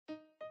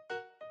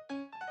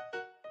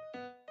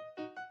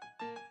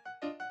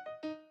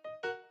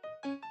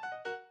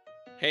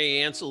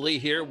Hey, Ansel Lee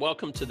here.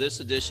 Welcome to this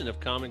edition of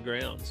Common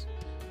Grounds.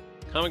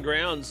 Common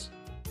Grounds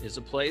is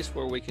a place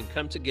where we can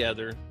come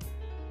together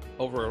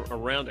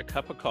around a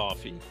cup of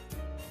coffee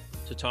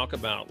to talk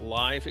about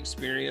life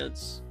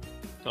experience,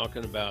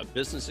 talking about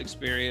business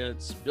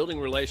experience, building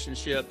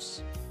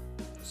relationships,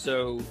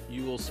 so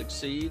you will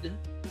succeed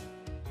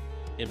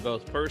in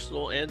both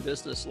personal and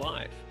business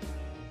life.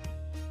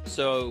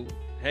 So,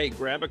 hey,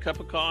 grab a cup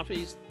of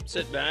coffee,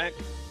 sit back,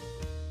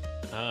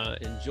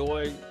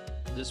 enjoy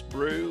this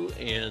brew,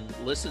 and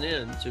listen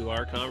in to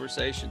our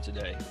conversation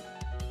today.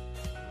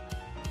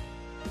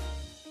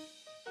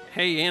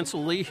 Hey,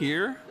 Ansel Lee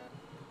here.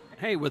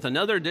 Hey, with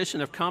another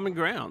edition of Common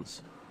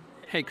Grounds.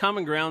 Hey,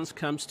 Common Grounds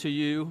comes to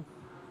you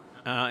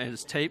and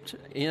is taped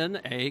in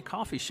a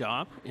coffee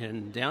shop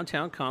in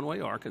downtown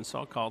Conway,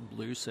 Arkansas called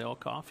Blue Sail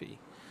Coffee.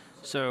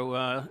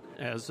 So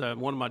as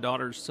one of my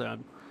daughters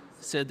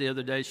said the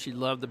other day, she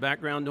loved the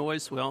background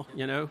noise. Well,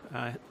 you know,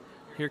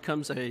 here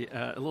comes a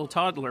little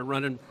toddler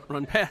run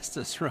past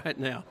us right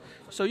now.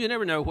 So you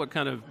never know what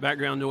kind of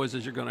background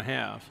noises you're going to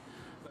have.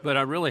 But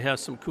I really have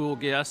some cool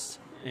guests,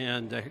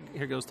 and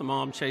here goes the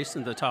mom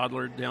chasing the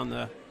toddler down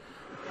the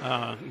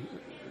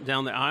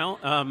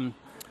aisle.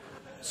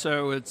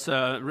 So it's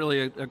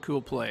really a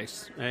cool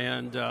place.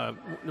 And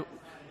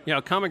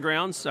Common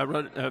Grounds, I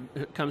wrote,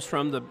 it comes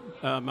from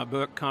my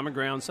book, Common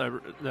Grounds, I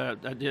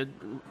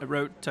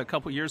wrote a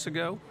couple years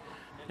ago.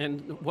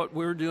 And what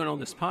we're doing on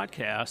this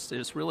podcast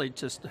is really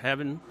just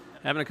having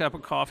a cup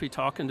of coffee,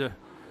 talking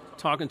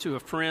to a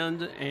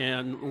friend,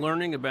 and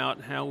learning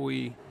about how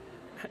we,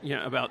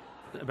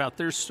 about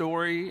their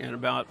story and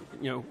about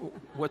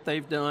what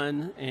they've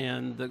done,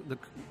 and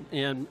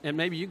and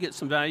maybe you get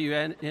some value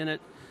in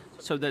it,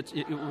 so that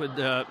it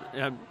would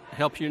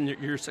help you in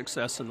your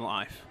success in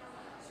life.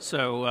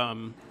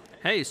 So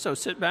hey, so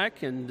sit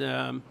back and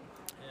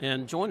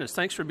join us.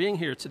 Thanks for being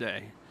here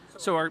today.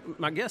 So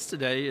my guest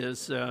today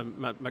is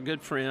my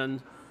good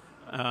friend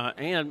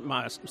and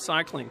my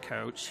cycling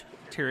coach,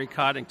 Terry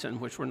Coddington,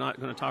 which we're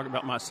not going to talk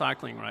about my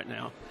cycling right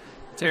now.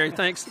 Terry,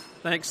 thanks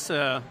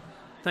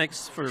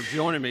for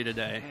joining me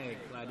today. Hey,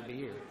 glad to be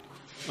here.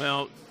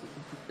 Well,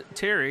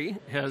 Terry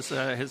has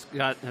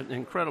got an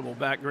incredible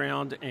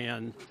background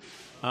and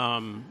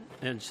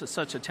just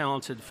such a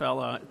talented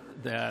fella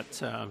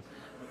that.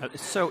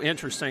 It's so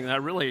interesting. I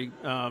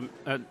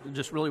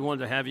just really wanted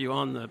to have you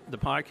on the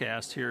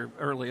podcast here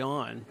early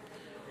on.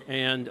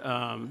 And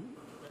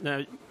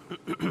now,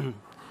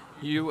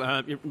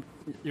 you're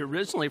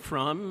originally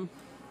from?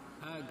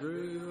 I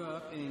grew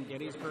up in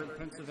Gettysburg,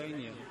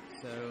 Pennsylvania.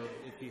 So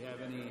if you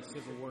have any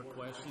Civil War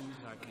questions,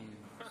 I can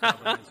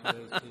probably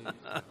answer those too.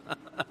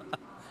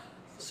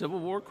 Civil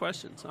War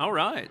questions. All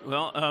right.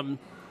 Well,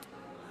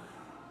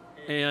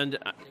 and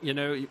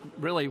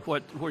really,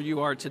 where you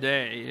are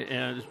today,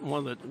 and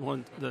one of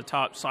the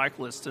top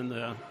cyclists in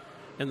the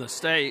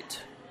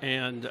state,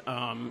 and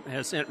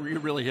you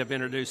really have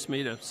introduced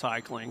me to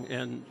cycling,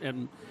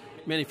 and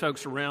many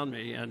folks around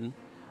me, and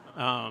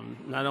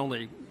not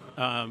only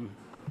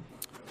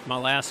my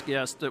last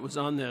guest that was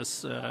on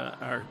this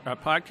our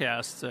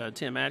podcast,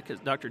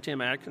 Dr.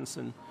 Tim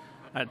Atkinson,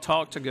 I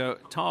talked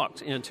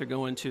into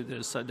going to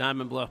this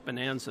Diamond Bluff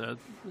Bonanza,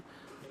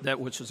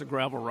 which was a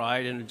gravel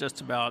ride, and it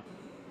just about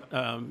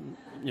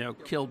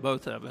killed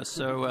both of us.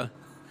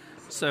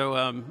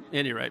 So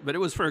any rate, but it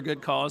was for a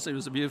good cause. It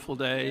was a beautiful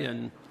day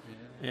and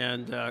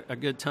a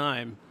good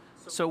time.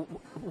 So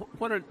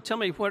tell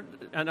me what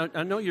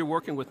I know you're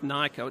working with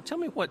NICA. Tell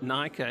me what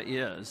NICA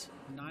is.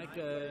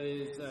 NICA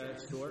is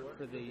short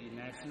for the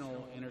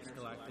National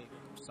Intergalactic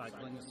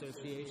Cycling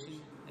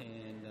Association,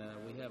 and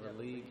we have a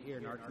league here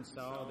in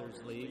Arkansas.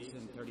 There's leagues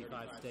in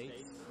 35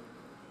 states.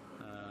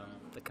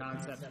 The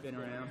concept's been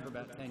around for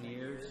about 10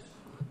 years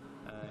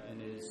and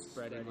is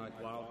spreading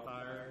like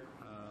wildfire,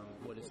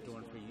 what it's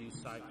doing for youth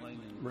cycling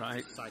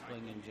and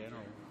cycling in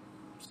general.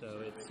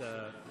 So it's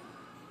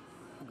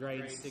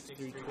grades 6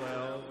 through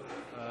 12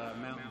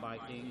 mountain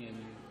biking, and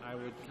I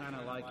would kind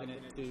of liken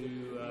it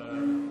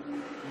to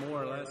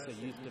more or less a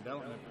youth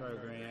development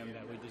program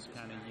that we just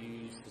kind of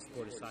use the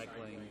sport of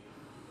cycling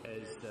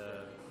as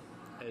the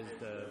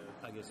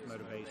I guess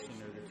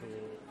motivation or the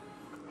tool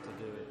to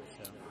do it.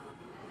 So.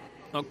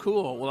 Oh,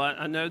 cool. Well,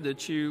 I know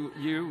that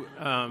you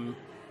I'm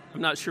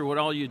not sure what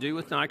all you do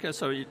with NICA,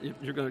 so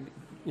you're going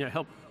to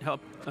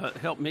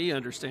help me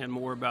understand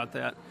more about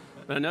that.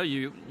 But I know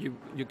you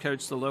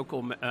coach the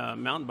local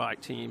mountain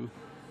bike team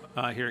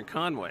here in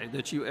Conway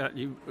that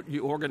you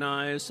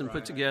organize and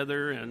put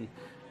together, and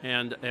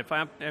if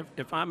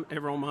I'm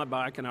ever on my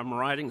bike and I'm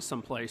riding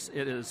someplace,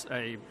 it is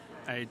a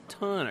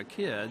ton of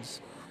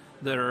kids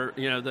that are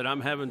that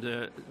I'm having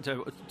to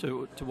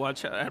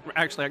watch.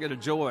 Actually, I get a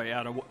joy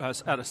out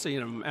of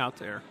seeing them out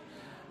there,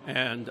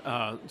 and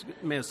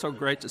man, it's so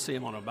great to see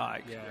them on a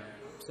bike. Yeah.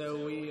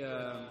 So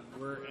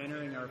we're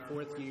entering our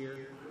 4th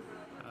year.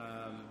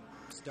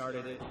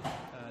 Started it.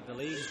 The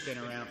league's been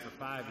around for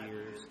 5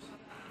 years,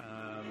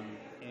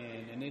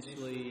 and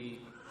initially,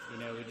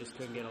 we just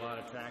couldn't get a lot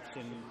of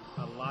traction.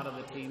 A lot of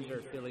the teams are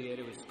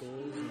affiliated with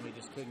schools, and we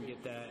just couldn't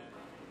get that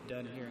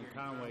done here in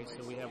Conway.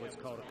 So we have what's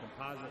called a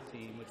composite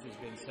team, which has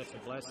been such a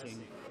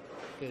blessing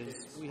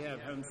because we have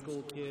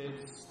homeschool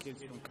kids,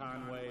 kids from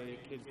Conway,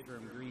 kids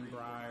from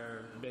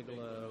Greenbrier,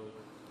 Bigelow,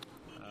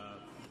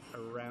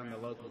 around the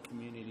local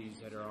communities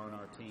that are on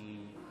our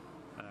team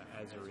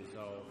as a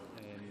result.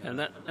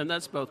 And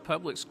that's both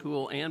public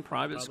school and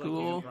private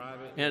school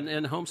and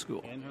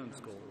homeschool. And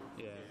homeschool,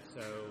 yeah.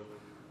 So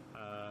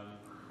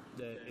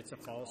it's a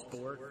fall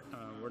sport.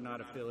 We're not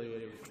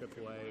affiliated with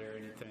AAA or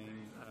anything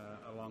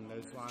along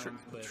those lines.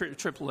 But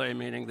AAA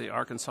meaning the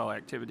Arkansas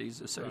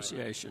Activities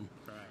Association.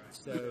 Right.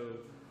 So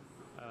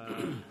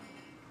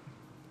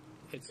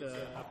it's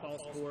a fall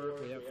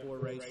sport. We have 4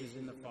 races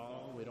in the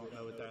fall. We don't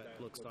know what that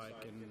looks like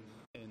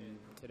in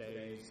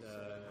today's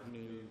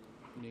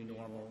new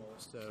normal.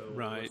 So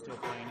we're still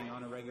planning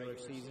on a regular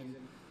season.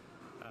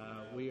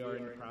 We are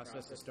in the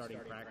process of starting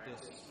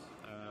practice.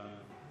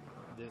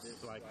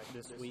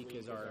 This week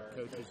is our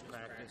coaches'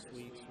 practice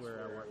weeks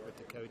where I work with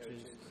the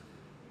coaches,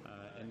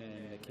 and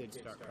then the kids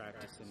start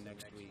practicing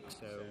next week.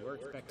 So we're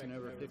expecting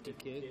over 50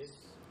 kids,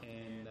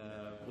 and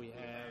we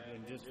have,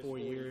 in just 4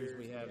 years,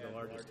 we have the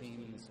largest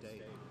team in the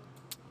state.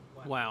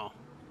 Wow,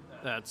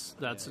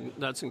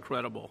 that's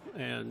incredible,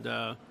 and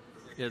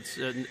it's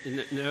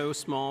no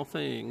small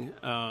thing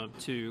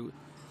to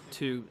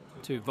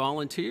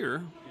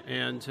volunteer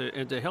and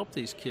to help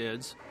these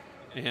kids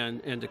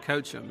and to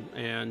coach them.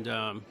 And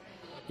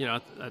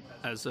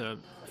as a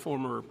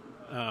former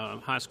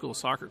high school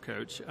soccer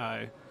coach,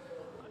 I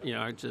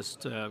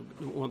just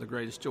one of the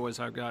greatest joys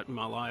I've got in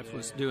my life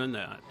was doing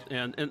that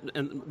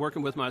and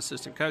working with my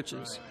assistant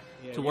coaches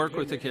to work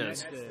with the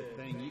kids. That's the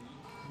thing.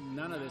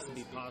 None of this would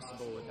be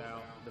possible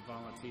without the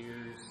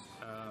volunteers.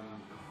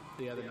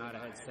 The other night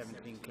I had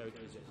 17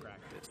 coaches at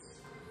practice.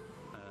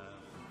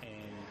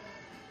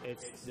 And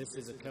this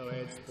is a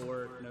co-ed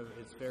sport.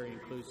 It's very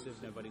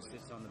inclusive. Nobody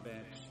sits on the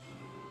bench.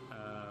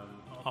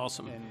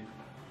 Awesome. And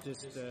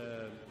just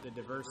the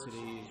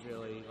diversity is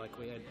really, like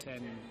we had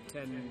 10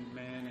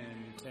 men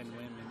and 7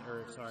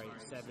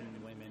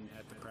 women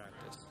at the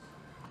practice.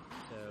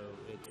 So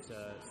it's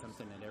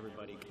something that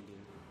everybody can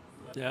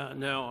do. Yeah,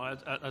 no,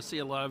 I see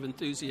a lot of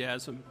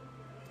enthusiasm,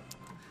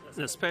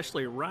 and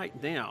especially right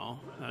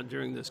now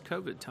during this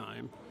COVID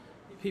time,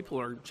 people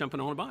are jumping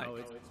on a bike. Oh,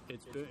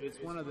 it's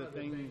one of the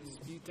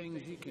few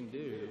things you can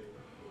do.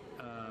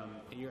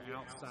 You're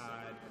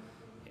outside,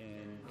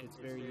 and it's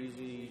very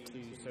easy to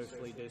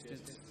socially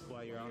distance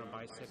while you're on a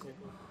bicycle.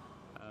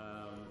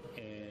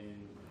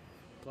 And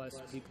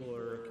plus, people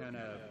are kind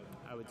of,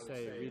 I would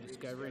say,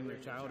 rediscovering their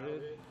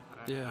childhood.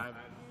 I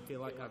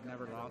feel like I've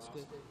never lost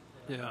it.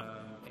 Yeah.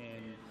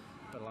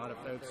 But a lot of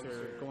folks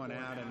are going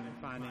out and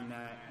finding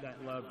that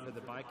love for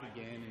the bike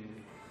again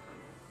and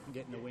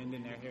getting the wind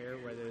in their hair,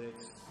 whether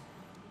it's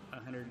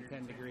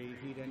 110-degree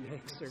heat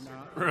index or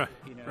not. Right.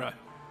 Right.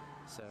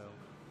 So.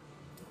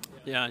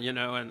 Yeah,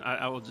 and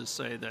I will just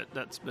say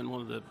that's been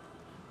one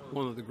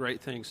of the great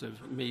things of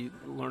me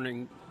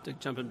learning to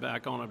jumping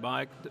back on a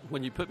bike.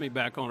 When you put me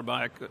back on a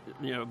bike,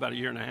 about a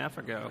year and a half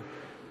ago,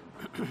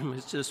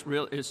 it's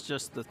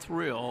just the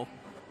thrill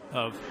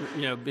of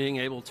being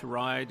able to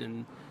ride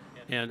and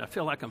I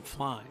feel like I'm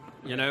flying.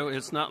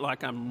 It's not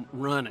like I'm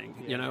running.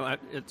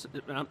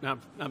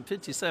 I'm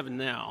 57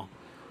 now,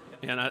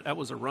 and I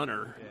was a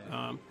runner,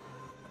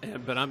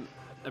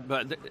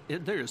 but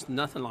there's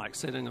nothing like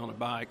sitting on a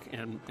bike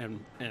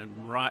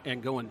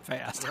and going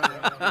fast.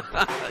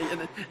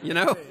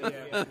 Yeah,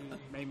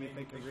 made me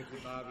think of Ricky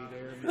Bobby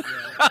there.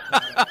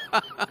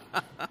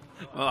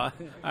 Well,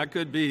 I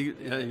could be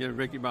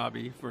Ricky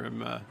Bobby for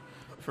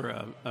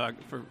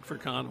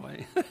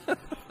Conway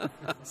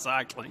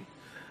cycling.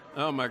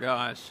 Oh my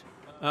gosh!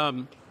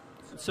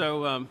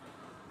 So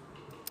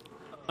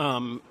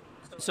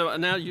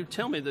now you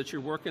tell me that you're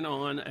working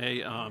on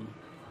a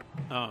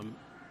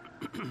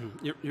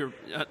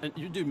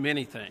you do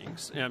many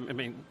things. I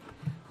mean,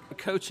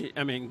 coaching.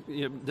 I mean,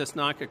 this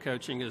NICA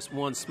coaching is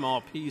one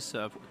small piece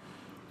of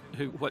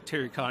what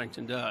Terry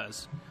Coddington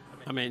does.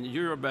 I mean,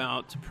 you're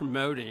about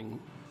promoting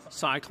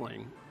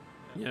cycling,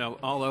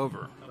 all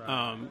over,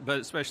 Right. but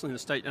especially in the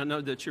state. I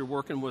know that you're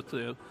working with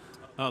the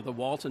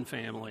Walton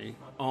family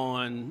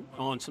on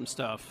some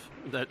stuff.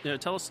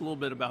 Tell us a little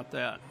bit about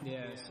that.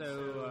 Yeah,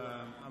 so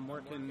I'm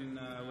working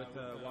with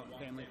the Walton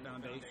Family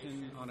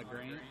Foundation on a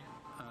grant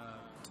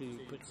to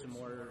put some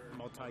more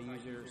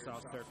multi-user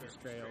soft surface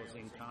trails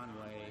in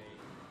Conway,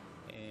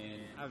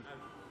 and I've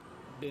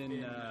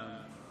been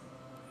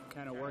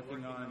kind of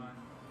working on,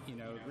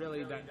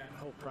 really that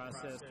whole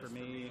process for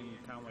me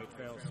and Conway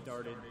Trails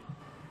started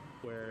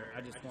where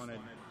I just wanted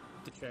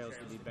the trails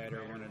to be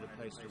better, wanted a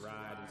place to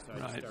ride, and so I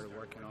just started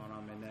working on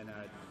them, and then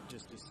I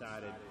just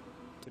decided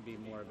to be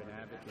more of an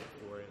advocate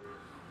for it.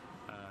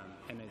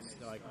 And it's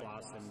like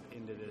blossomed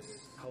into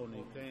this whole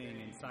new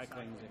thing, and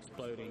cycling is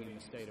exploding in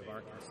the state of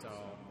Arkansas.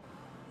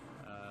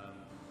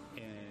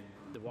 And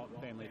the Walton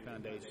Family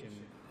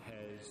Foundation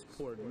has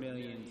poured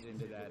millions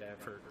into that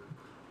effort.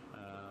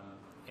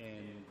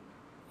 And,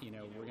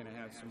 we're going to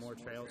have some more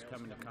trails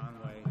coming to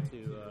Conway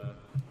to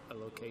a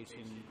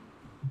location,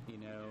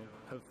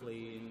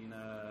 hopefully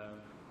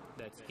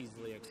that's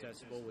easily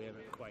accessible. We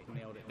haven't quite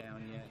nailed it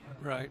down yet.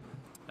 Right.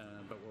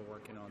 But we're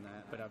working on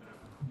that. But I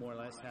more or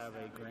less have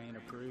a grant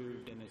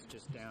approved, and it's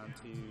just down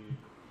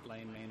to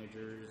lane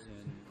managers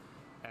and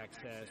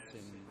access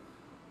and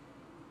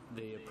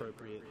the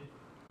appropriate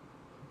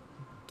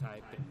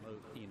type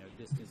and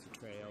distance of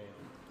trail,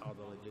 all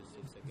the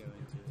logistics that go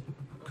into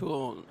it.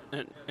 Cool.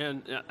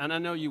 And I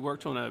know you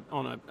worked on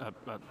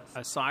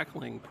a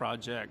cycling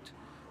project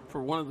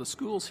for one of the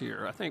schools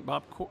here. I think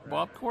Bob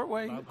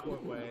Courtway. Bob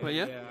Courtway. Well,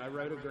 yeah. I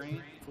wrote a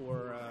grant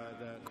for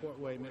the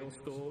Courtway Middle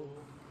School.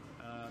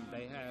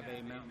 They have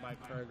a mountain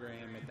bike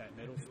program at that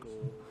middle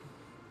school.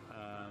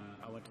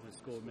 I went to the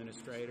school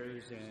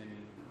administrators,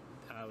 and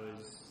I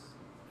was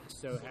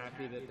so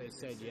happy that they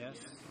said yes.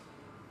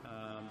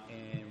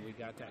 And we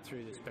got that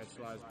through the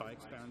Specialized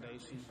Bikes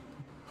Foundation.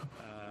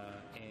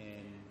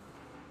 And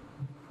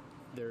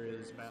there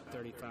is about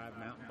 35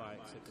 mountain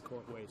bikes at the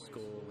Courtway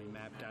School. We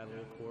mapped out a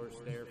little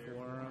course there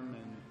for them,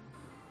 and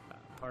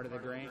part of the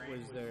grant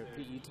was their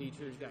PE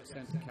teachers got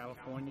sent to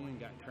California and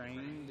got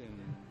trained,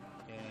 and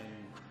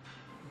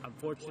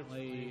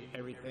unfortunately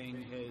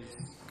everything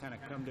has kind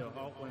of come to a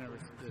halt whenever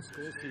the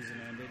school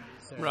season ended.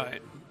 So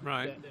right.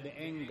 The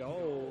end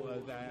goal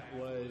of that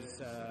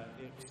was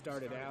it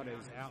started out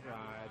as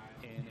Outride,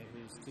 and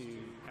it was to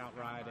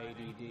outride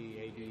ADD,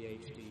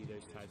 ADHD,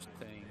 those types of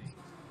things.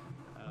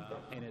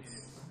 And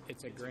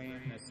it's a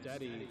grant and a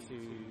study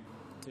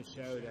to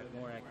show that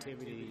more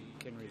activity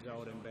can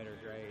result in better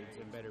grades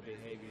and better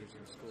behaviors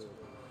in school.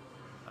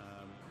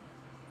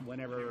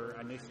 Whenever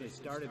I initially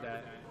started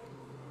that,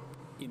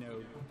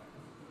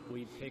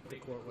 we picked the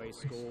Courtway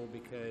School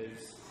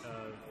because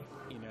of,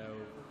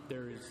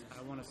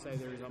 I want to say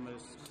there's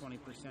almost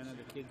 20% of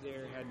the kids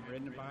there hadn't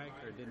ridden a bike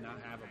or did not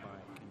have a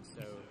bike. And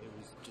so it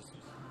was just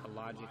a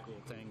logical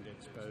thing to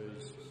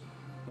expose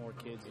more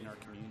kids in our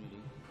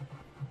community.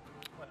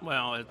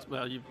 Well,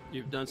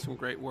 you've done some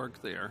great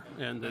work there,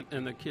 and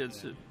the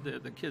kids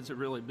have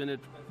really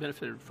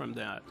benefited from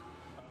that.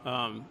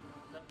 Now,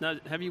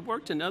 have you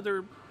worked in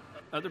other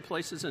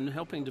places in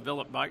helping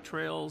develop bike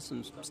trails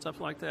and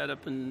stuff like that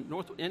up in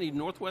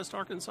Northwest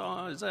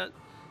Arkansas? Is that?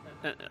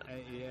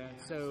 Yeah.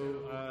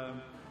 So,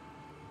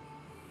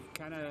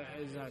 kind of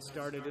as I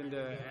started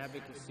into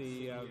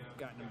advocacy, I've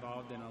gotten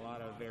involved in a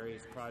lot of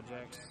various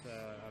projects.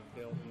 I've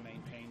built and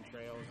maintained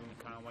trails in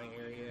the Conway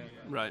area.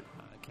 Right.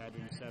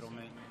 Cadron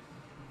Settlement.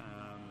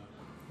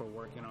 We're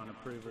working on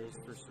approvals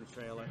for some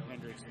trail at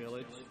Hendricks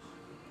Village.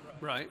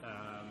 Right.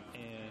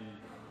 And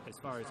as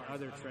far as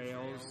other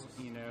trails,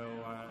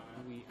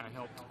 I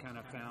helped kind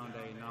of found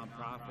a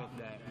nonprofit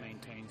that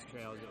maintains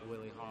trails at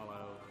Willie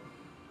Hollow.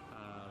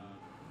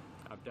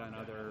 I've done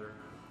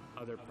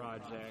other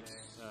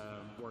projects,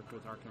 worked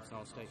with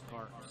Arkansas State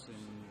Parks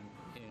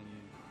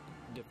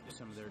in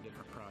some of their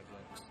different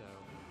projects. So.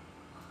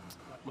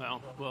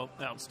 Well,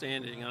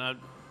 outstanding, and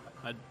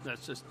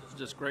that's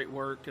just great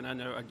work. And I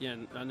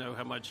know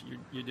how much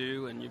you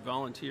do and you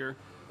volunteer,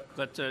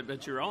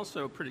 but you're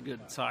also a pretty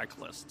good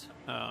cyclist.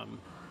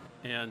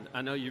 And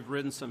I know you've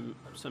ridden some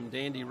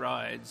dandy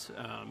rides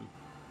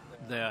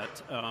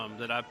that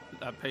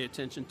I pay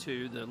attention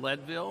to. The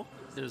Leadville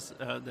is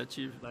that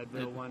you've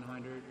Leadville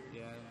 100.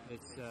 Yeah,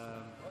 it's.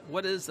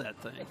 What is that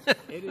thing?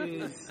 It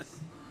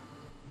is,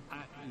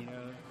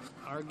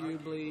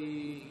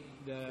 arguably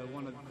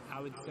I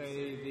would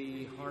say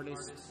the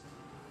hardest.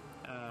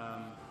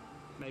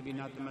 Maybe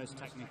not the most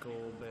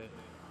technical, but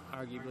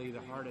arguably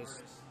the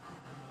hardest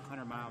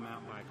 100-mile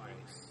mountain bike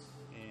race,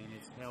 and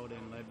it's held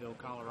in Leadville,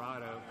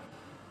 Colorado.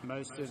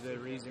 Most of the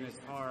reason it's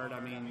hard,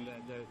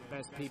 the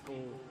best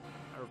people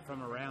are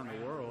from around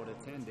the world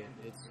attend it.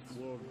 It's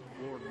world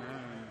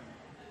known,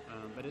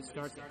 but it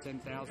starts at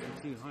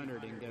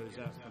 10,200 and goes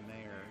up from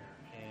there,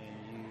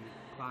 and you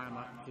climb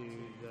up to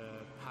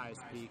the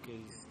highest peak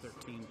is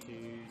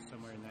 13.2,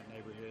 somewhere in that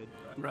neighborhood.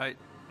 Right.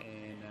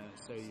 And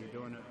so you're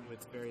doing it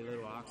with very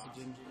little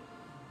oxygen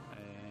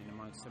and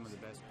amongst some of the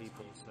best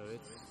people. So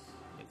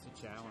it's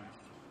a challenge.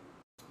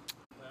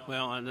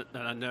 Well, and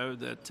I know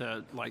that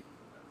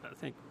I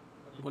think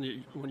when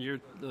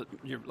you're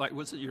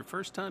was it your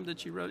first time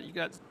that you rode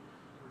it?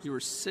 You were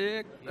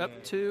sick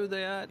up to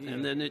that,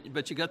 and then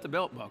but you got the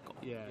belt buckle.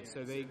 Yeah.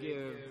 So they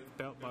give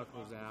belt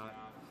buckles out.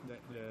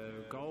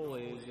 The goal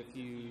is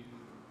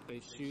they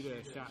shoot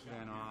a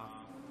shotgun off.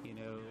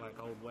 Like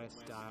Old West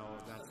style,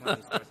 that's how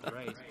they start the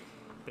race.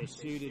 They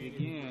shoot it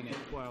again at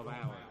 12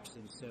 hours,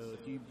 and so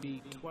if you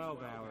beat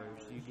 12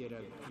 hours, you get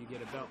a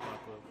belt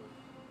buckle.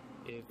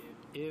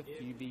 If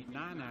you beat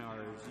 9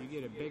 hours, you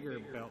get a bigger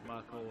belt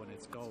buckle, and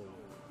it's gold.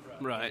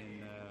 Right.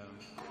 And,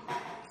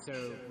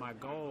 so my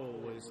goal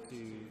was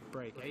to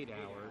break 8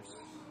 hours,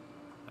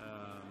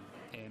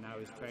 and I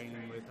was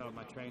training with all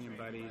my training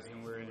buddies,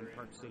 and we're in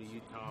Park City,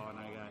 Utah, and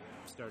I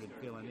started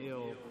feeling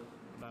ill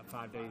about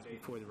 5 days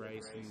before the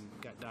race and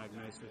got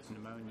diagnosed with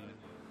pneumonia.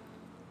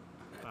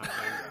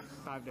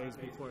 5 days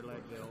before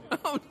Leadville.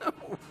 Oh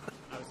no!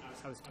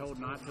 I was told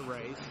not to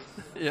race.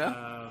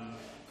 Yeah.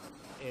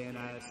 and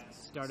I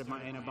started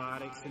my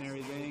antibiotics and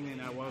everything,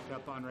 and I woke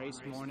up on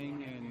race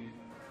morning, and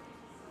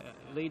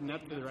leading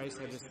up to the race,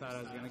 I just thought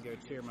I was going to go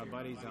cheer my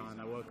buddies on.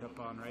 I woke up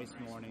on race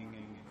morning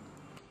and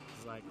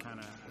was like, kind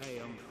of,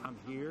 hey, I'm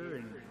here,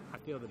 and I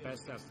feel the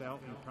best I've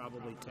felt in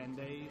probably 10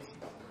 days,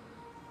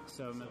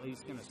 so I'm at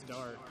least going to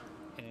start.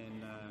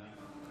 And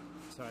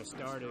so I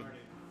started,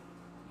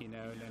 and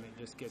then it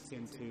just gets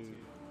into,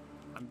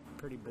 I'm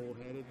pretty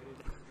bullheaded,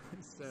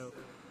 so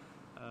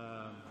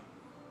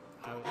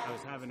I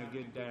was having a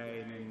good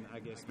day, and then I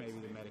guess maybe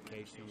the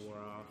medication wore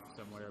off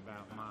somewhere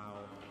about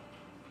mile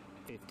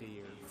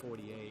 50 or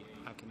 48.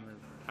 I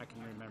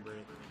can remember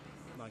it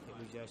like it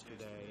was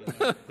yesterday.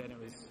 And then it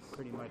was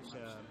pretty much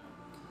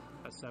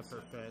a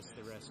suffer fest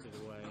the rest of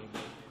the way.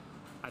 But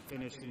I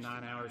finished in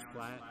 9 hours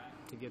flat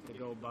to get the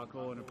gold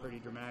buckle, and a pretty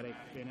dramatic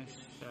finish,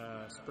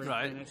 sprint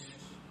finish.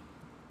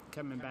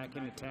 Coming back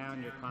into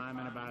town, you're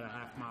climbing about a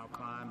half-mile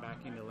climb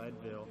back into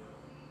Leadville,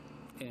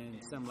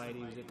 and some lady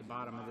was at the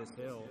bottom of this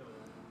hill,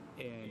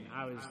 and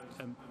I was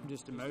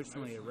just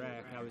emotionally a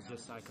wreck. I was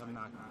just like, I'm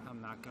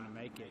not going to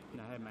make it.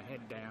 And I had my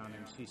head down,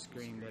 and she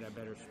screamed that I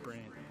better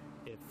sprint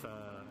if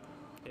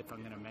I'm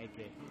going to make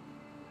it.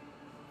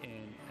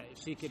 And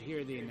she could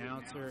hear the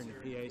announcer and the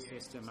PA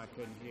system. I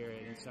couldn't hear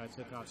it, and so I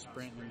took off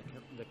sprinting,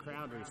 and the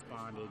crowd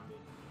responded,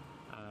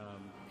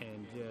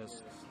 and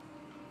just.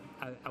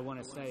 I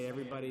want to say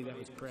everybody that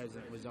was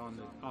present was on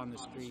the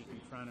street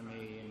in front of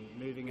me and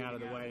moving out of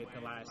the way at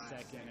the last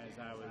second as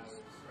I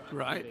was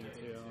getting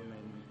to them.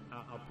 And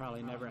I'll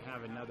probably never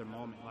have another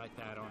moment like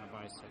that on a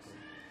bicycle.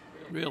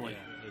 Really?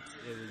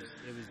 Yeah,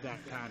 it was that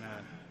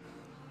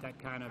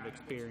kind of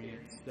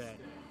experience that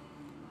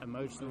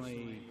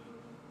emotionally,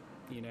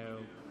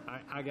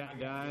 I got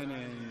done,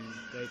 and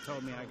they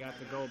told me I got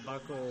the gold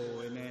buckle,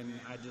 and then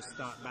I just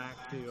thought back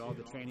to all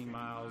the training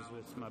miles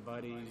with my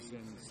buddies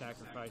and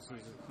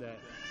sacrifices that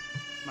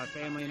my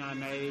family and I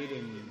made,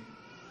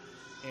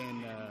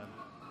 and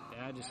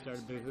I just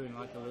started boohooing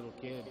like a little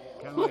kid,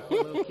 kind of like the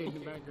little kid in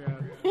the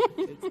background.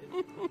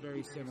 It's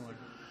very similar.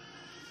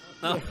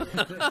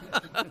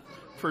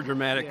 For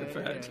dramatic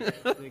effect.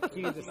 Yeah. The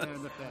key to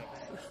sound effects.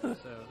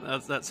 So.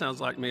 That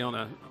sounds like me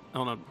on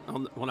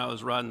when I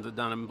was riding the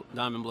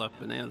Diamond Bluff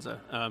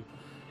Bonanza.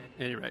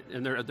 Anyway,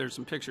 and there's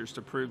some pictures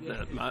to prove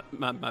that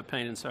my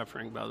pain and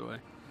suffering, by the way,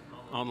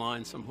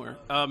 online somewhere.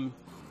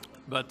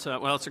 But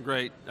it's a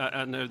great.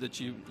 I know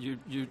that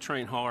you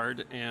train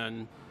hard,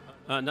 and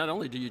not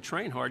only do you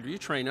train hard, you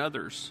train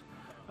others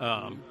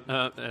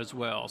as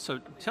well. So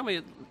tell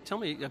me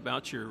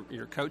about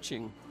your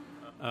coaching.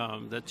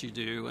 That you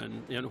do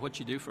and what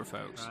you do for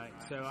folks. Right.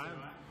 So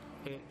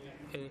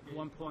at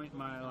one point in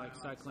my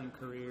cycling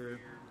career,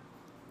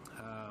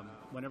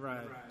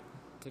 whenever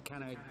to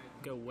kind of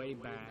go way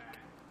back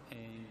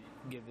and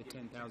give the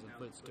 10,000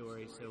 foot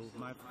story. So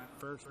my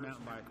first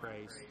mountain bike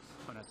race,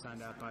 when I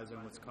signed up, I was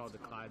in what's called the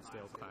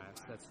Clydesdale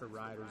class. That's for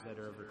riders that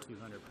are over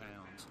 200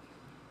 pounds.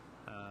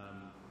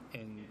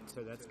 And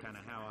so that's kind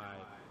of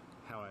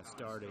how I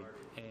started.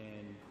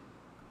 And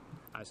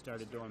I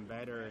started doing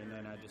better, and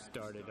then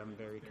I'm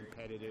very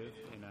competitive,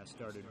 and I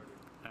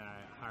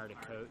hired a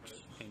coach,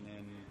 and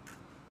then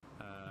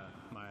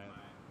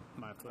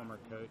my former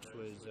coach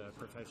was a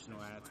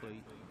professional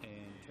athlete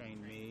and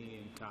trained me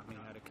and taught me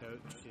how to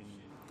coach,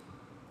 and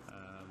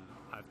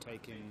I've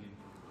taken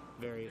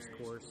various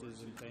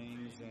courses and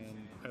things,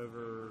 and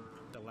over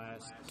the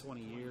last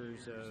 20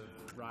 years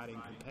of riding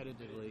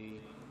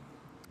competitively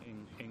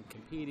and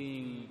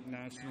competing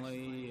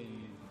nationally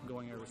and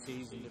going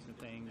overseas and different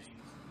things,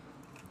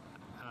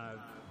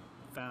 I've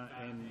found,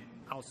 and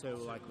also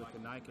with the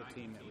NICA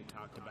team that we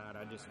talked about,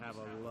 I just have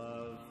a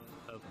love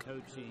of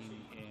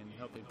coaching and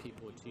helping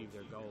people achieve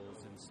their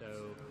goals. And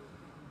so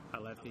I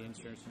left the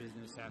insurance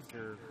business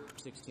after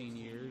 16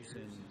 years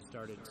and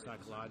started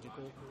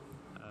Psychological,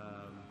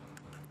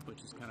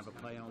 which is kind of a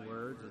play on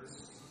words.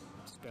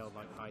 It's spelled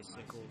like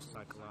bicycle,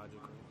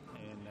 psychological,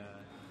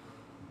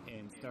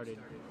 and started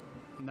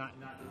not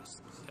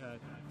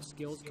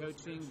skills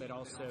coaching, but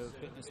also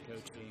fitness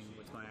coaching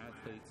with my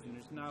athletes. And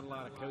there's not a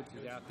lot of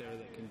coaches out there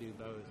that can do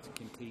both,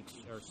 can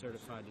teach or are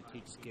certified to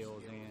teach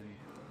skills and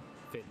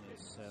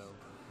fitness. So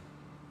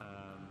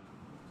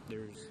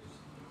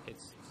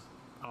it's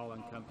all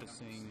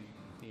encompassing.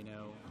 We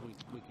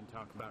can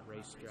talk about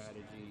race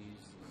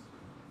strategies.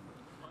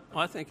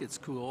 Well, I think it's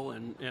cool,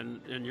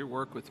 and your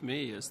work with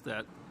me is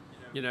that,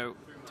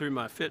 through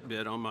my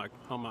Fitbit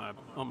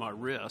on my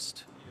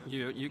wrist,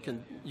 you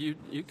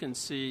can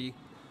see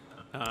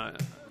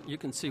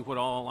what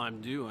all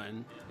I'm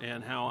doing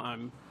and how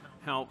I'm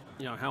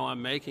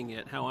making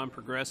it, how I'm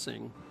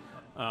progressing,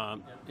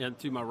 and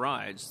through my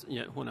rides.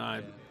 It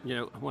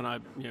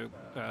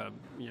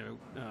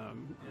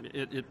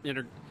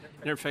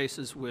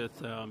interfaces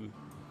with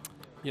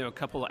a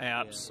couple of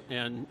apps,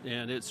 and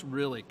it's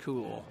really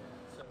cool.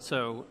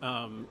 So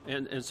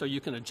and so you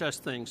can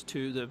adjust things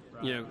to the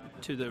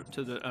to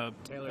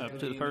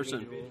the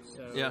person.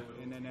 So, yeah.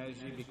 And then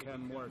as you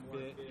become more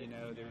fit,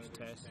 there's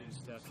tests and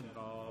stuff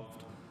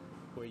involved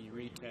where you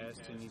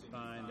retest and you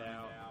find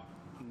out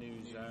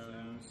new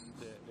zones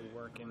that we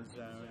work in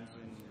zones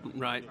and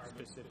Right.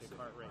 specific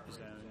heart rate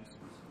zones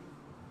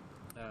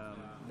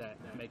that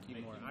make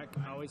you more. I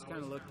always kind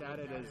of looked at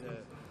it as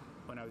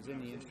when I was in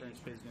the insurance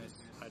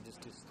business, I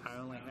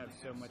only have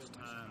so much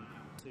time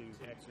to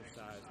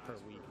exercise per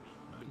week.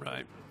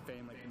 Right.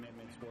 Family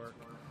commitments, work,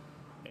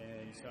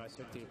 and so I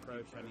took the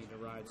approach: I need to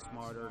ride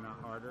smarter, not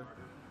harder,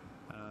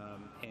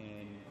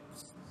 and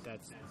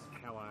that's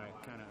how I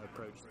kind of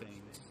approach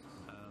things.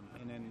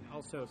 And then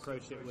also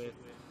approach it with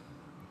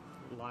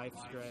life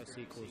stress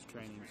equals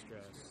training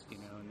stress,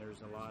 and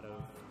there's a lot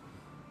of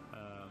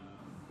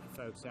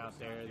folks out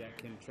there that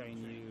can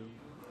train you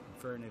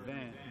for an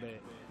event,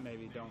 but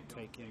maybe don't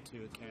take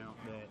into account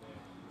that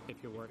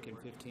if you're working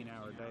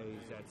 15-hour days,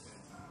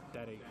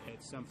 that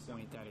at some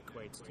point that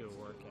equates to a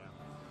workout.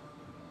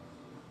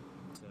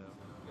 So.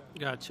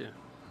 Gotcha.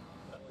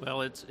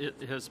 Well, it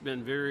has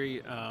been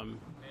very,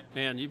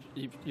 man.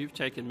 You've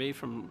taken me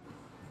from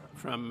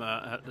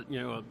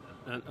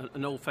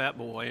an old fat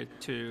boy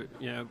to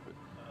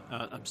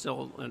I'm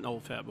still an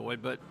old fat boy,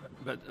 but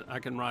I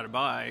can ride a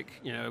bike.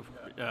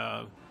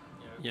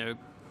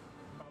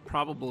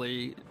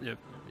 Probably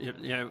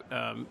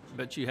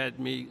but you had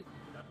me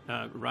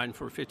riding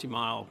for a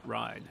 50-mile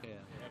ride. Yeah.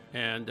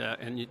 And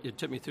it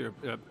took me through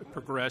a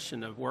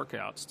progression of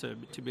workouts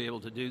to be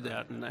able to do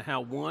that, and how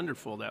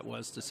wonderful that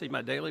was to see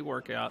my daily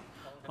workout.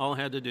 All I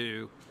had to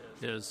do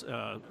is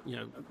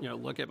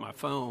look at my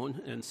phone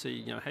and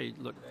see, hey,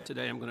 look,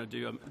 today I'm going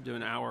to do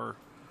an hour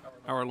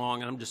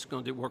long, and I'm just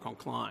going to work on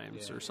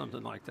climbs or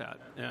something like that.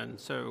 And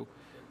so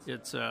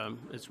it's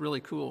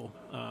really cool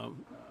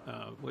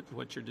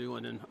what you're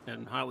doing,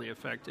 and highly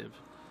effective.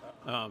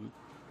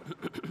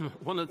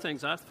 One of the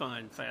things I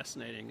find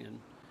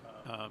fascinating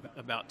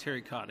about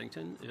Terry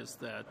Coddington is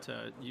that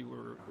you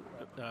were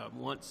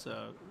once.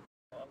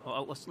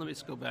 Let me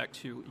just go back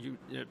to you.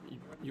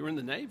 You were in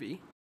the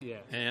Navy,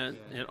 and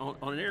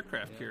on an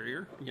aircraft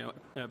carrier.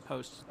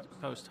 Post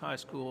high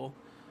school,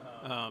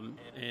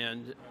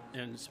 and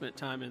spent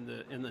time in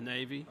the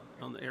Navy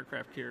on the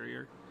aircraft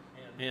carrier,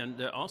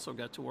 and also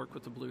got to work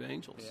with the Blue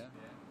Angels. Yeah,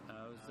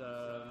 I was,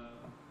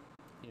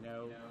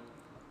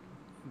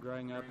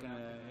 growing up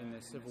in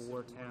the Civil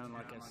War town.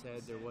 Like I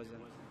said, there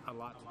wasn't a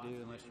lot to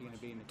do unless you're going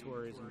to be in the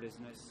tourism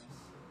business,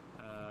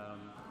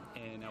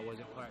 and I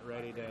wasn't quite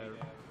ready to,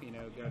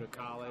 go to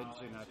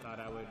college, and I thought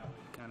I would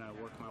kind of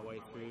work my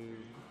way through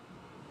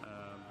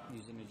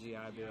using the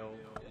GI Bill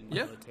in the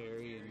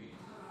military, and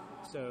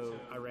so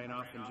I ran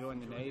off and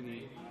joined the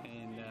Navy,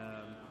 and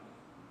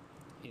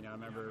I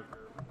remember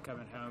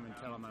coming home and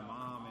telling my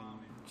mom, and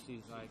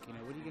she's like,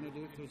 what are you going to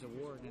do if there's a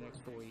war in the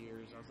next 4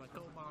 years? I was like,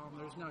 oh, Mom,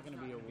 there's not going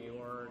to be a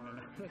war. And then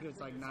I think it was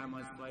like 9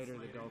 months later,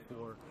 the Gulf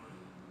War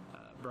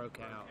broke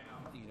out,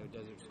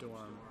 Desert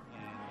Storm.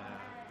 And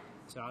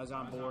so I was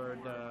on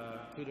board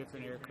 2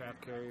 different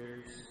aircraft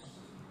carriers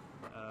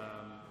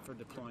for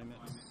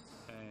deployments.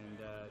 And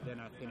then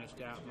I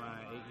finished out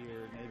my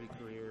 8-year Navy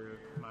career.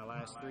 My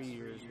last 3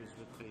 years was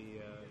with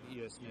the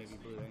U.S. Navy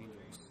Blue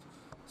Angels.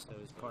 So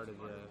as part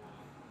of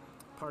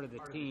the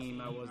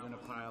team, I wasn't a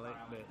pilot,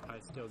 but I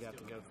still got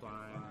to go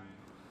flying and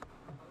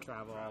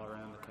travel all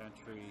around the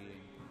country.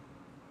 And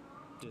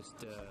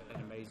just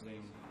an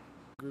amazing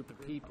group of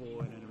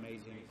people and an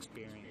amazing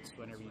experience.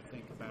 Whenever you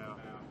think about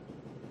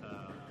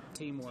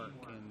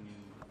teamwork, and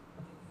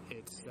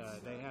it's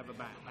they have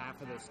about half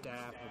of the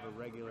staff of a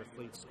regular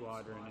fleet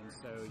squadron, and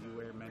so you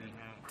wear many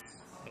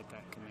hats at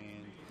that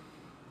command.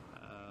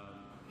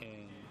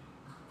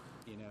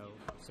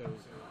 So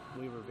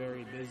we were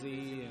very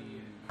busy,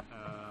 and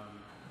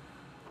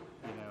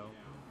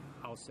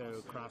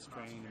also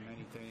cross-trained in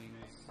many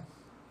things.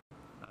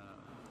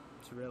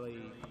 It's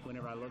really,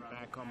 whenever I look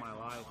back on my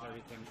life,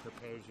 everything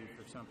prepares you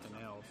for something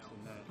else,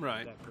 and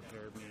that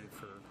prepared me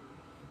for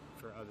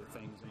other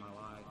things in my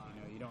life.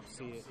 You don't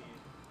see it,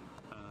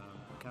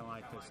 kind of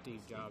like the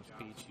Steve Jobs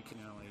speech. You can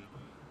only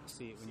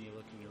see it when you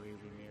look in the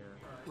rearview mirror.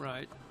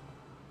 Right.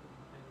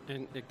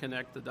 And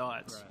connect the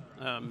dots.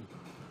 Right.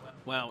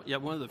 Wow. Yeah.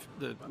 One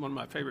of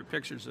my favorite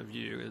pictures of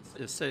you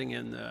is sitting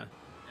in the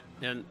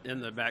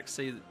back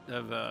seat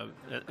of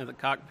in the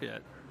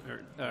cockpit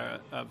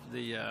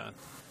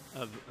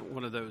of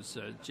one of those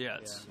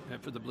jets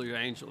for the Blue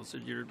Angels.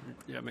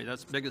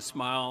 That's the biggest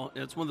smile.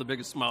 It's one of the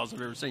biggest smiles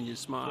I've ever seen you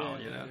smile.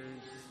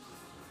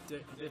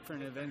 There's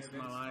different events in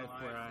my life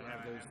where I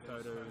have those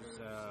photos.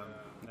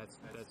 That's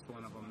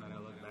one of them that I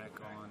look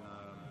back on.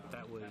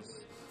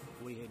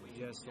 We had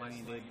just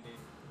landed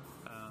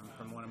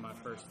from one of my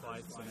first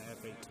flights in the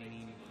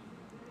F-18,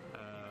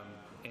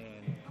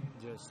 and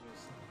just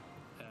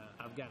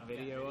I've got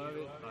video of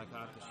it. Like,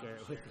 I'll have to share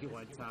it with you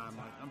one time.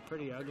 Like, I'm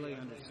pretty ugly,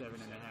 under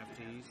 7.5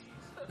 Gs.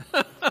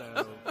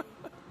 So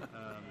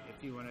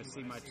if you want to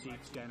see my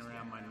cheeks down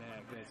around my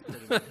neck, that's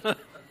pretty much what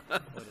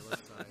it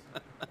looks like.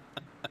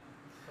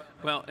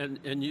 Well,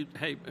 and you,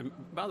 hey, and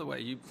by the way,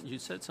 you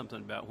said something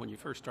about when you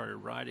first started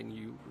riding,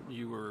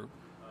 you were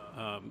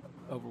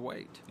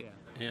overweight. Yeah.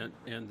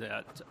 And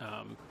that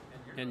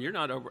And you're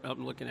not over.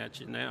 I'm looking at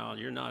you now.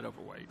 You're not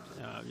overweight.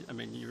 I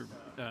mean, you're.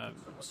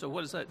 So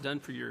what has that done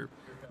for your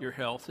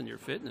health and your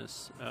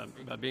fitness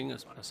by being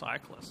a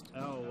cyclist?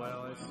 Oh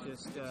well, it's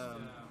just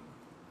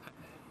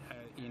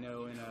in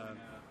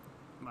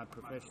my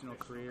professional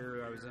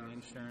career, I was in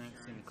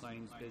insurance and the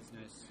claims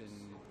business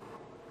and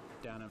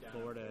down in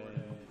Florida,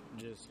 and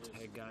just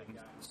had gotten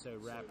so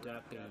wrapped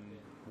up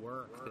in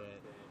work that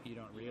you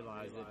don't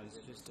realize it. It's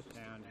just a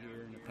pound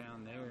here and a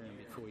pound there, and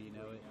before you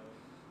know it,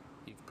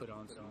 you've put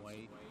on some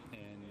weight.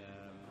 And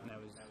that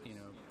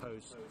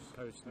was,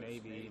 post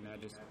Navy, and I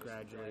just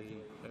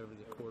gradually, over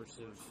the course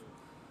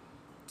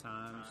of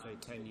time, say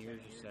 10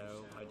 years or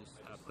so,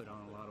 I put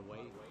on a lot of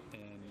weight.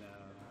 And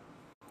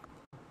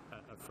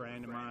a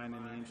friend of mine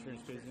in the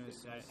insurance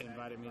business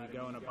invited me to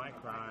go on a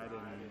bike ride,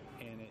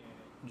 and it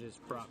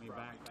just brought me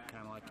back to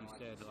kind of like you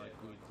said, like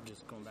we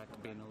just going back to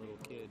being a little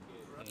kid.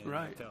 And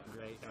right. It felt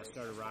great. I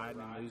started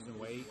riding and losing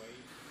weight.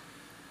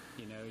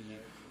 You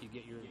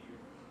get your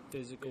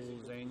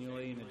physicals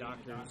annually, and the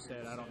doctor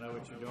said, I don't know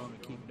what you're doing,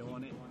 but keep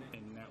doing it.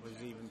 And that was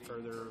even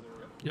further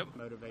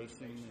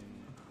motivation.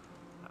 And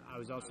I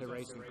was also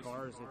racing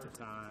cars at the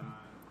time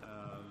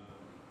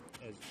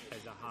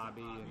as a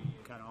hobby,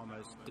 and kind of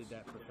almost did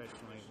that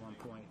professionally at one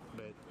point.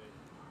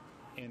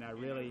 And I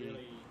really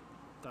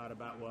thought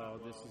about, well,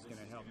 this is going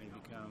to help me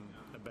become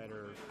a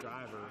better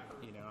driver.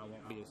 I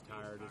won't be as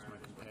tired as my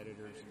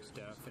competitors and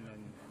stuff. And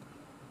then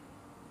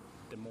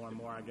the more and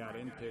more I got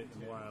into it,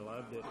 the more I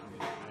loved it.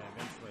 And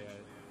eventually I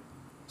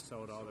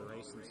sold all the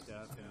racing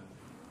stuff.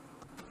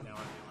 And now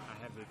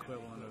I have the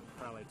equivalent of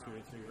probably 2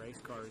 or 3 race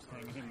cars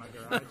hanging in my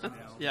garage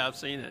now. Yeah, I've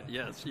seen it.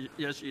 Yes,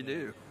 you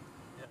do.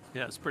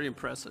 Yeah, it's pretty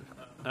impressive.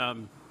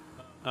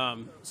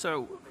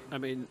 So, I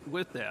mean,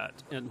 with that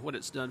and what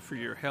it's done for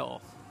your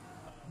health,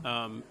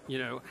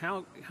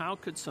 how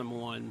could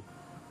someone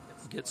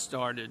get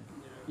started?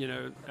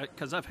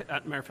 Because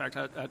matter of fact,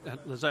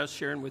 as I was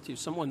sharing with you,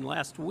 someone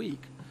last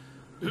week,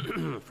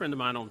 a friend of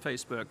mine on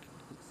Facebook,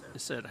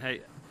 said,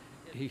 "Hey,"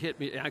 he hit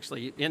me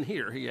actually in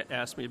here. He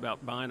asked me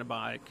about buying a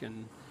bike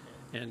and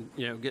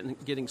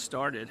getting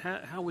started.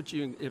 How would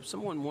you, if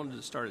someone wanted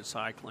to start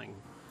cycling,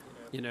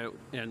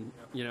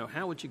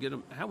 how would you get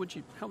them? How would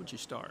you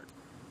start?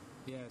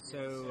 Yeah,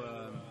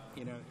 so,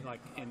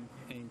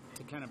 and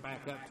to kind of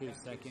back up to a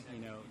second,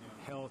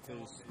 health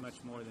is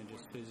much more than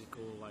just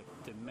physical. Like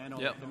the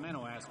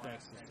mental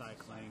aspects of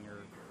cycling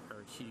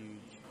are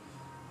huge.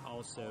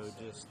 Also,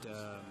 just,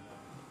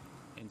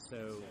 and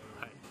so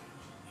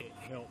it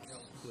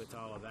helps with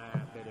all of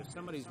that. But if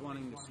somebody's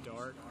wanting to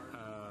start,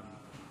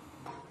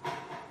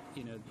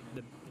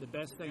 the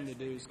best thing to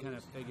do is kind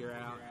of figure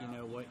out,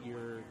 what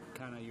your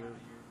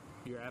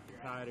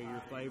appetite or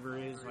your flavor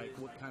is. Like,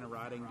 what kind of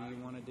riding do you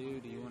want to do?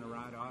 Do you want to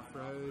ride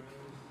off-road,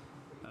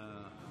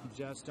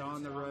 just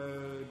on the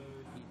road?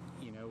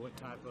 What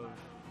type of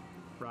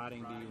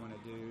riding do you want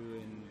to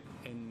do?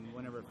 And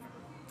whenever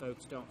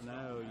folks don't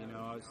know,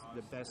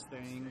 the best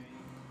thing,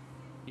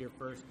 your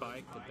first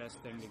bike, the best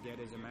thing to get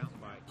is a mountain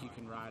bike. You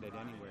can ride it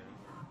anywhere.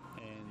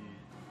 And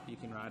you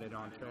can ride it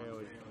on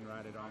trails, you can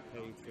ride it on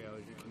paved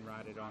trails, you can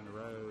ride it on the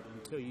road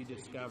until you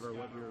discover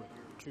what your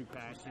true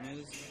passion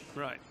is.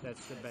 Right.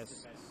 That's the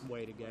best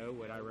way to go,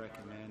 what I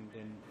recommend.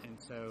 And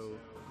so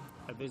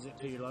a visit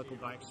to your local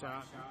bike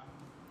shop.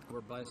 We're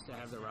blessed to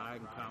have the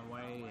Ride in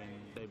Conway,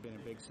 and they've been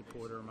a big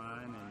supporter of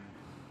mine.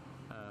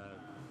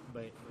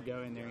 But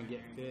go in there and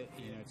get fit.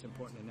 It's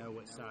important to know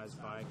what size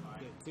bike.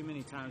 Too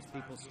many times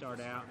people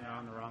start out and they're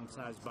on the wrong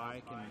size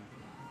bike, and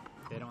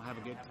they don't have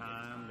a good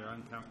time, they're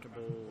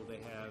uncomfortable, they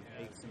have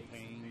aches and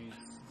pains,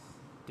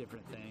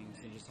 different things,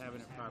 and just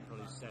having it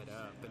properly set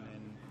up. And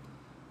then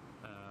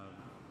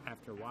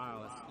after a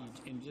while,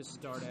 and just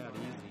start out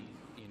easy,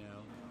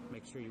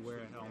 make sure you wear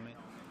a helmet.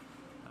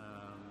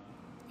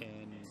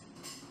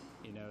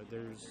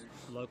 There's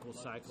local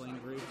cycling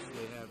groups.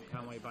 We have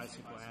Conway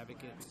Bicycle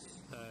Advocates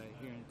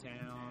here in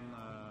town.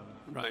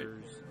 Right.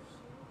 There's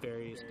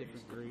various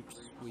different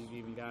groups. We've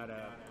even got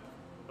a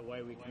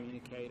way we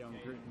communicate on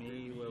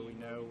GroupMe, where we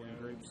know when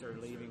groups are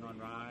leaving on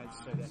rides,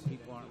 so that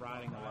people aren't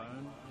riding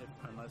alone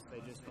unless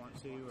they just want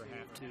to or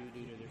have to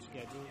due to their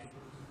schedules.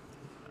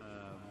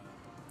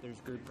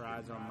 There's group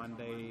rides on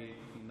Monday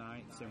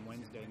nights and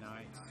Wednesday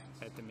nights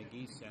at the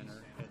McGee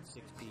Center at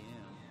 6 p.m.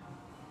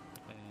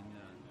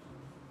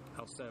 And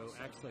also,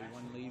 actually,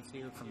 one leaves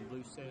here from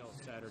Blue Sail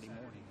Saturday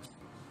mornings.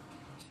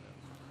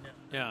 So.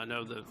 Yeah, I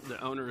know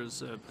the owner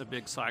is a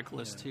big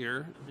cyclist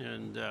here,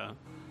 and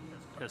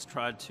has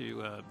tried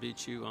to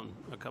beat you on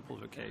a couple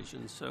of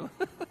occasions, so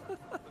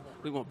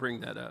we won't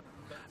bring that up.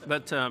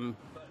 But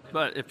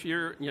if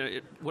you're,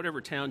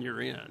 whatever town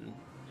you're in,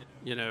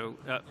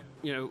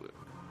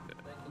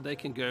 they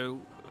can go,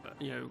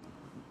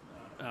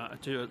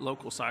 to a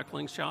local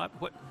cycling shop.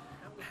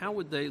 How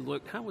would they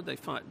look? How would they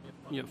find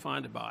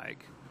a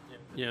bike,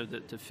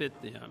 that to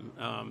fit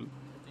them?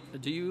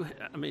 Do you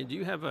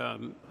have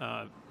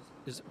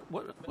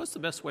what's the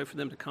best way for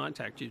them to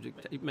contact you to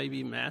maybe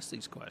even ask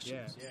these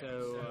questions? Yeah,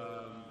 so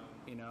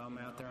I'm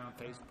out there on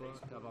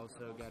Facebook. I've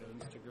also got an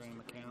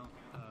Instagram account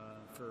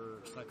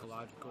for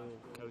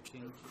psychological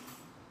coaching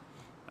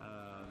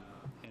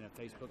and a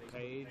Facebook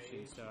page,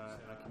 and so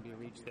I can be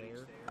reached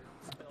there.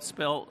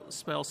 Spell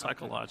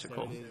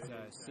psychological. So it is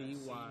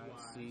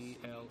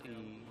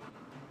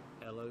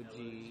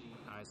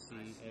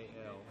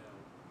CYCLELOGICAL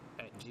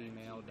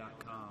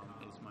 @gmail.com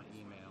is my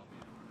email,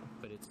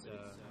 but it's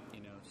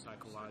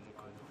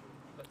psychological.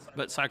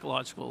 But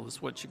psychological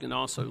is what you can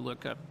also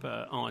look up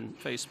on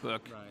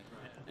Facebook,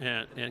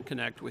 right, and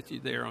connect with you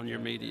there on your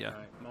media.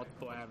 Right.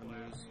 Multiple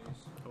avenues,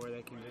 or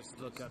they can just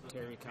look up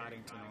Terry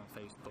Coddington on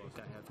Facebook.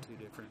 I have 2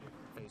 different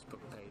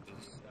Facebook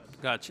pages.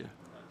 Gotcha.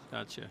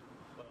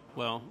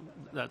 Well,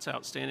 that's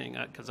outstanding,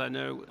 because I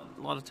know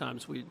a lot of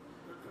times we'd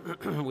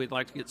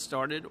like to get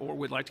started, or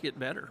we'd like to get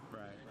better.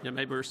 Right.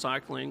 Maybe we're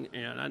cycling,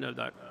 and I know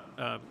that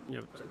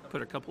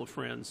put a couple of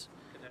friends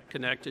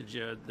connected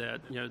you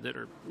that that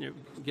are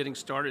getting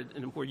started,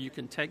 and where you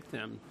can take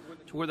them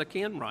to where they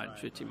can ride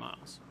 50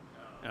 miles,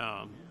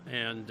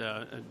 and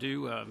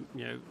do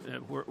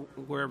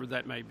wherever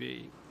that may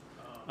be.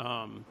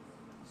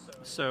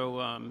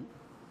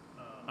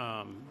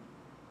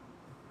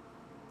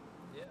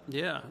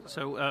 Yeah.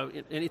 So,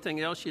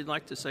 anything else you'd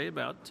like to say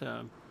about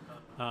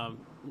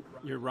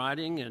your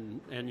riding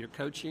and your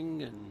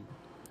coaching and?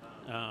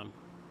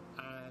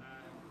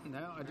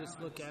 No, I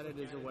just look at it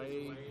as a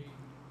way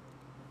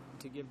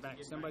to give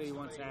back. Somebody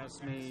once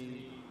asked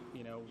me,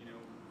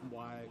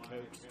 why I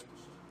coached,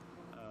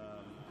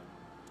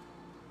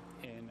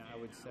 and I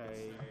would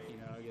say,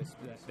 I guess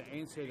the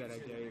answer that I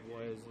gave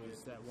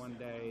was that one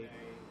day,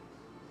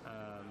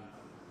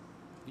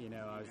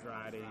 I was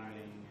riding,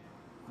 and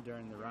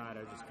during the ride,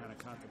 I was just kind of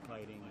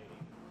contemplating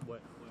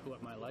what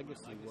my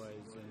legacy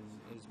was,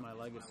 and is my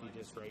legacy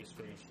just race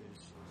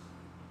finishes?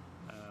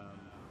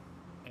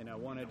 And I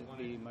wanted it to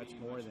be much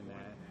more than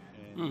that.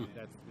 And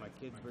that's, my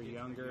kids were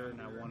younger,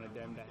 and I wanted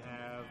them to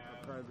have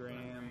a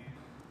program.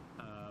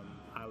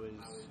 I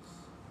was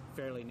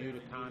fairly new to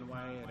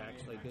Conway. I'd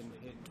actually been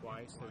hit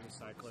twice as a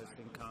cyclist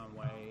in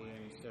Conway,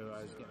 and so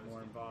I was getting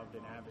more involved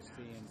in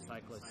advocacy and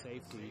cyclist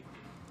safety.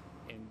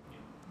 And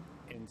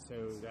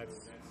so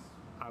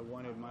I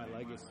wanted my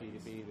legacy to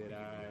be that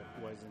I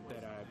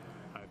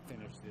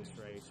finished this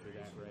race or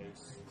that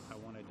race. I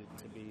wanted it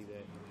to be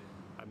that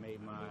I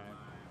made my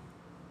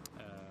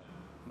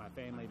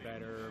family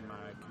better,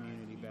 my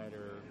community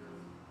better,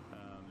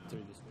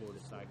 through the sport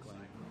of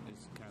cycling.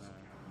 It's kind of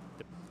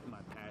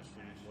my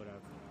passion, what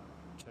I've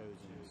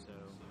chosen. So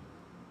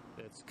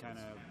that's kind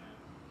of,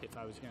 if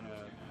I was going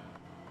to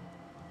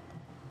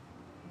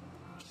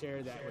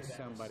share that with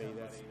somebody,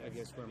 that's, I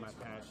guess, where my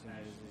passion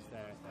is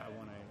that I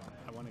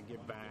want to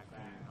give back,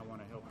 and I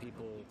want to help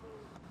people.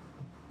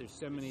 There's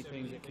so many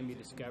things that can be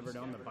discovered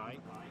on the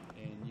bike,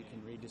 and you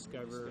can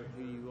rediscover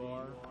who you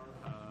are.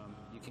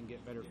 You can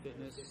get better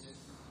fitness,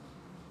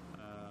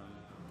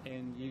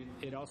 and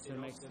it also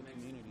makes the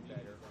community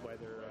better.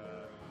 Whether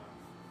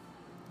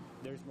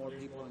there's more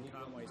people in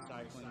Conway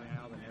cycling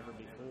now than ever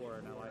before,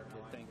 and I like to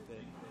think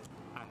that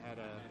I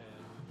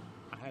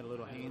had a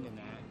little hand in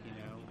that.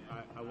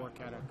 I work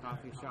out at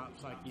coffee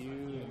shops like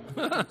you,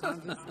 and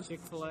sometimes it's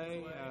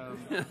Chick-fil-A.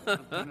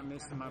 I'm kind of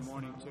missing my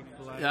morning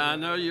Chick-fil-A. Yeah, I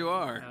know you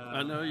are.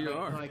 I know you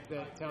are. Like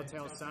that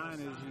telltale sign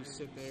is you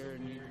sit there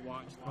and you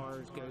watch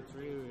cars go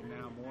through, and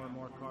now more and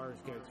more cars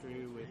go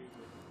through with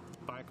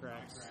bike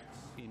racks,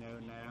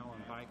 now,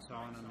 and bikes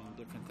on them and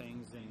different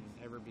things than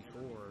ever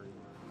before.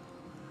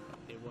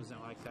 It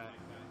wasn't like that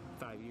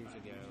 5 years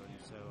ago,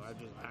 and so I've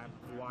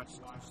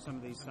watched some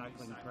of these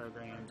cycling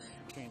programs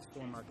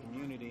transform our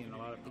community, and a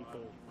lot of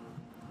people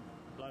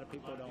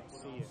don't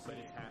see it, but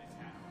it's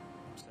happening.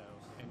 So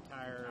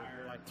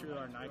through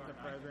our NICA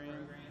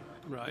program,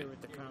 right, here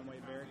with the Conway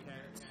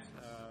Bearcats,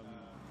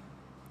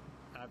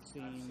 I've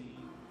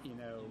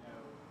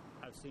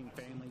seen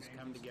families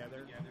come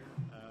together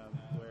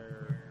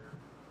where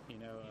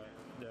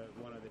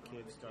one of the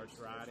kids starts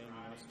riding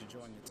and wants to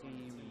join the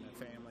team, and the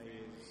family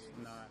is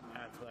not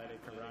athletic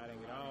or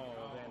riding at all.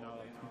 Then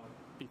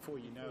before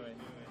you know it,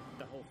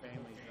 the whole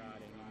family's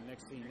riding, and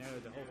next thing you know,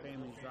 the whole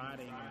family's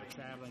riding, and they're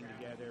traveling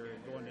together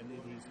and going to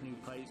these new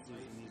places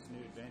and these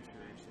new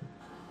adventures.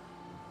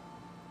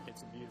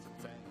 It's a beautiful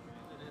thing.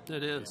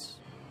 It is.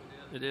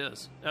 It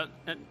is.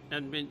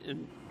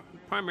 And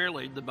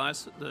primarily the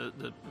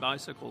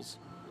bicycles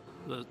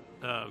that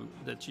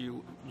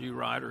you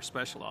ride or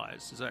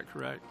specialize. Is that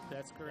correct?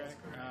 That's correct.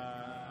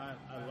 I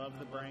love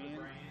the brand.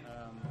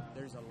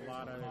 There's a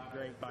lot of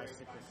great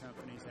bicycle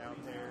companies out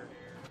there.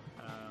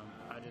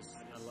 I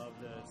love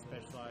the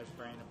Specialized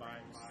brand of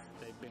bikes.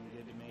 They've been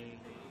good to me.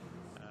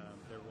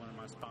 They're one of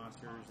my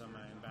sponsors. I'm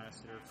an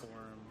ambassador for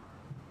them,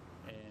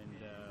 and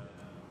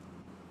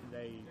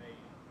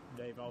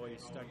they've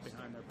always stuck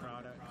behind their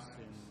products.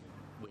 And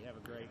we have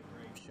a great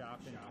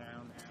shop in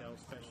town that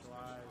sells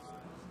Specialized,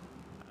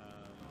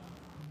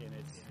 and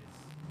it's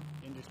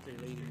industry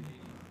leading,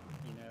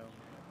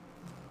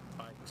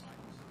 bikes.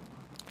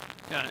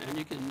 Yeah, and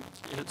you can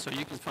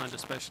find a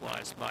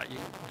Specialized bike. You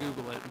can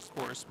Google it, of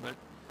course, but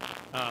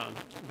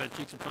but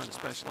you can find a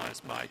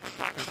Specialized bike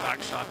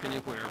shop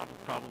anywhere,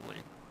 probably.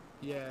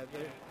 Yeah,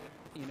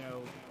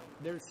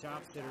 there's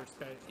shops that are,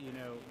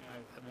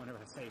 whenever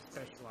I say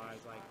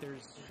specialized, like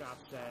there's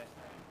shops that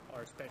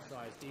are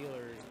specialized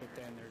dealers, but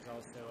then there's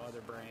also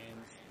other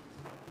brands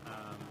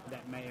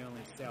that may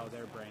only sell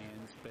their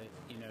brands. But,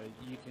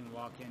 you can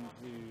walk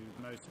into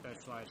most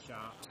specialized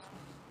shops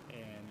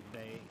and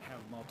they have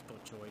multiple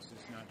choices,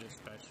 not just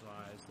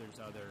Specialized. There's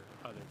other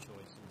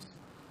choices.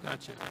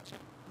 Gotcha.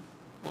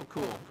 Well,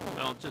 cool.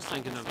 Well, just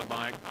thinking of a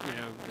bike,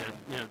 that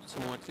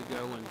someone to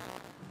go and,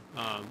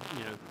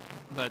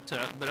 but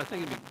I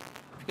think if you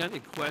got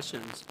any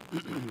questions,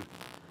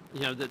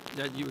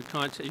 that you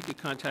could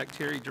contact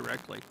Terry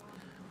directly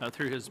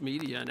through his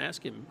media and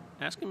ask him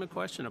a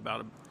question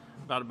about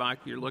a bike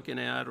you're looking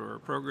at, or a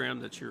program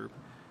that you're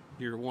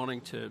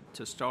wanting to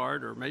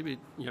start, or maybe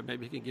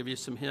he can give you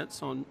some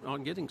hints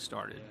on getting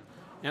started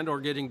and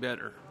or getting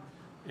better.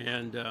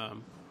 And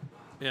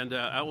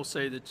I will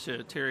say that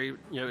Terry,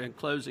 in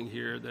closing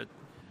here, that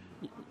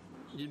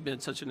you've been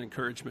such an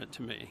encouragement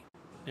to me,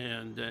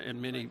 and in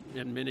many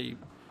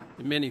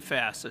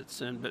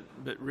facets, but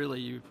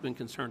really you've been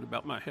concerned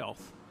about my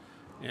health,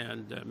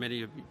 and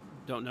many of you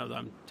don't know that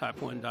I'm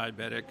type 1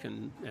 diabetic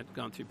and have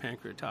gone through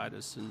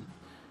pancreatitis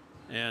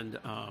and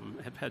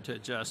have had to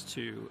adjust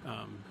to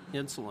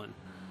insulin.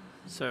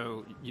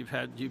 So you've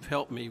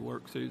helped me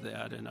work through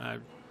that, and I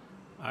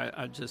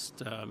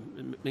just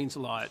it means a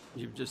lot.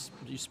 You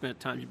spent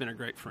time. You've been a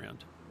great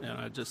friend, and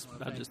I just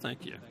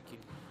thank you. Thank you.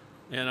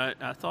 And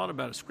I thought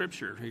about a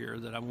scripture here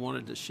that I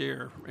wanted to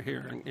share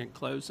here in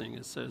closing.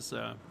 It says,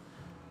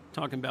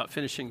 talking about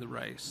finishing the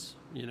race,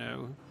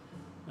 in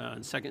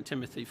 2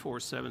 Timothy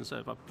 4:7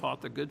 says, I've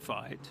fought the good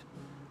fight,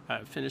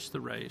 I've finished the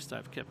race,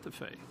 I've kept the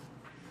faith.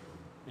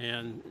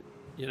 And,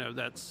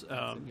 that's That's a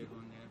good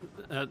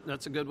one,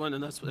 that's a good one.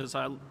 And that's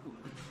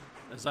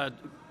as I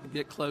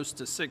get close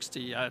to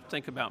 60, I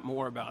think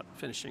more about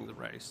finishing the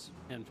race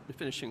and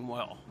finishing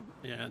well.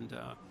 And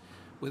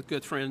with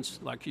good friends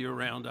like you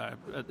around,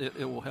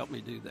 it will help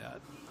me do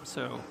that.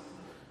 So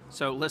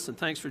listen,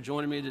 thanks for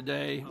joining me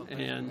today. Thanks for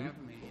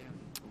having me, yeah.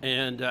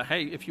 And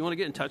hey, if you want to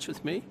get in touch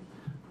with me,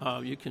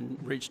 you can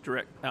reach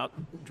out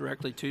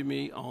directly to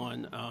me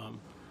on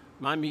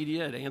my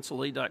media at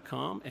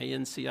ancillea.com,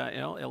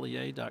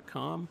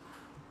 ANCILLEA.com,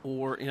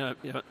 or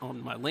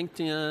on my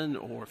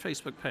LinkedIn or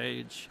Facebook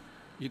page.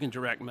 You can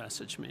direct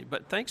message me.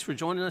 But thanks for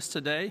joining us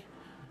today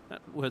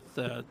with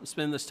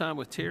spend this time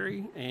with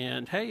Terry.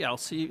 And hey,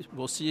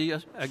 we'll see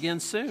you again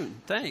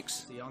soon.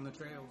 Thanks. See you on the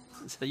trails.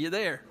 See you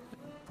there.